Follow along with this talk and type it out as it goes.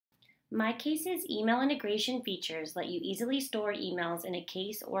MyCase's email integration features let you easily store emails in a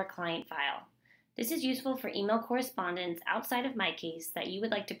case or client file. This is useful for email correspondence outside of MyCase that you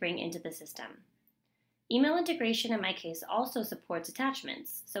would like to bring into the system. Email integration in MyCase also supports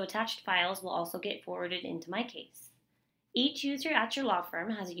attachments, so attached files will also get forwarded into MyCase. Each user at your law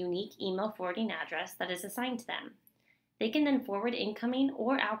firm has a unique email forwarding address that is assigned to them. They can then forward incoming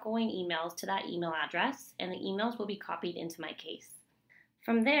or outgoing emails to that email address, and the emails will be copied into MyCase.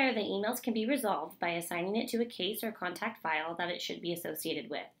 From there, the emails can be resolved by assigning it to a case or contact file that it should be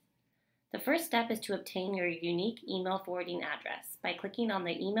associated with. The first step is to obtain your unique email forwarding address by clicking on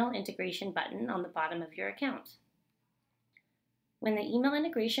the Email Integration button on the bottom of your account. When the email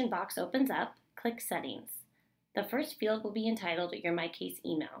integration box opens up, click Settings. The first field will be entitled Your MyCase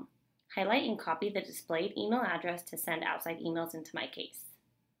Email. Highlight and copy the displayed email address to send outside emails into MyCase.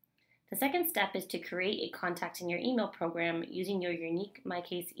 The second step is to create a contact in your email program using your unique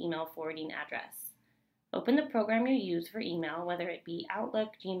MyCase email forwarding address. Open the program you use for email, whether it be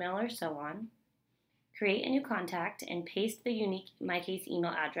Outlook, Gmail, or so on. Create a new contact and paste the unique MyCase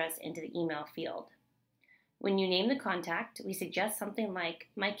email address into the email field. When you name the contact, we suggest something like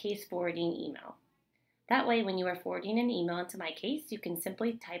MyCase forwarding email. That way, when you are forwarding an email into MyCase, you can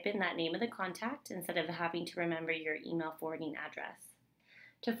simply type in that name of the contact instead of having to remember your email forwarding address.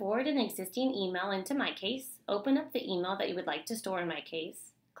 To forward an existing email into MyCase, open up the email that you would like to store in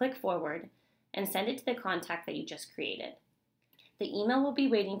MyCase, click Forward, and send it to the contact that you just created. The email will be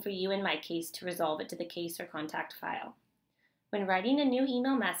waiting for you in MyCase to resolve it to the case or contact file. When writing a new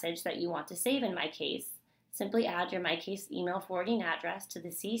email message that you want to save in MyCase, simply add your MyCase email forwarding address to the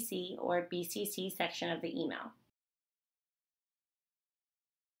CC or BCC section of the email.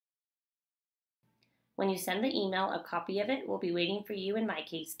 When you send the email, a copy of it will be waiting for you in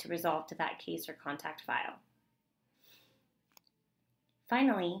MyCase to resolve to that case or contact file.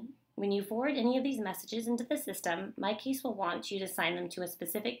 Finally, when you forward any of these messages into the system, MyCase will want you to assign them to a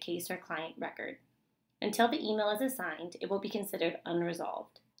specific case or client record. Until the email is assigned, it will be considered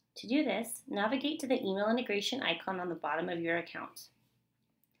unresolved. To do this, navigate to the email integration icon on the bottom of your account.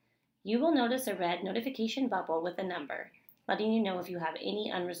 You will notice a red notification bubble with a number, letting you know if you have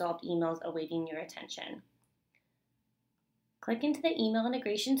any unresolved emails awaiting your attention. Click into the email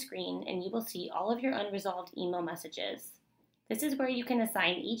integration screen and you will see all of your unresolved email messages. This is where you can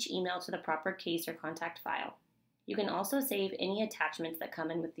assign each email to the proper case or contact file. You can also save any attachments that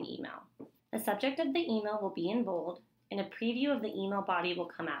come in with the email. The subject of the email will be in bold, and a preview of the email body will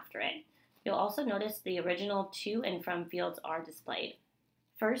come after it. You'll also notice the original to and from fields are displayed.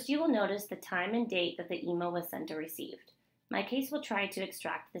 First, you will notice the time and date that the email was sent or received. MyCase will try to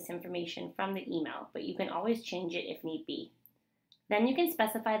extract this information from the email, but you can always change it if need be. Then you can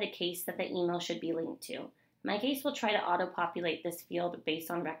specify the case that the email should be linked to. MyCase will try to auto-populate this field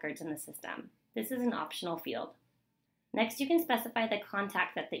based on records in the system. This is an optional field. Next, you can specify the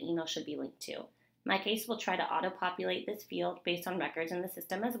contact that the email should be linked to. MyCase will try to auto-populate this field based on records in the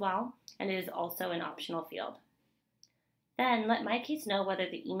system as well, and it is also an optional field. Then, let MyCase know whether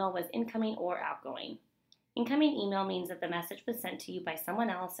the email was incoming or outgoing. Incoming email means that the message was sent to you by someone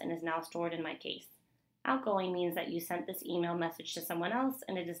else and is now stored in MyCase. Outgoing means that you sent this email message to someone else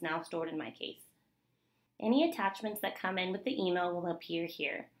and it is now stored in MyCase. Any attachments that come in with the email will appear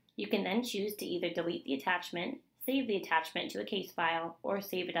here. You can then choose to either delete the attachment, save the attachment to a case file, or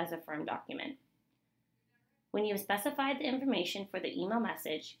save it as a firm document. When you have specified the information for the email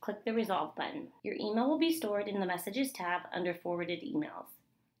message, click the Resolve button. Your email will be stored in the Messages tab under Forwarded Emails.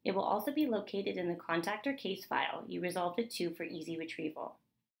 It will also be located in the contact or case file you resolved it to for easy retrieval.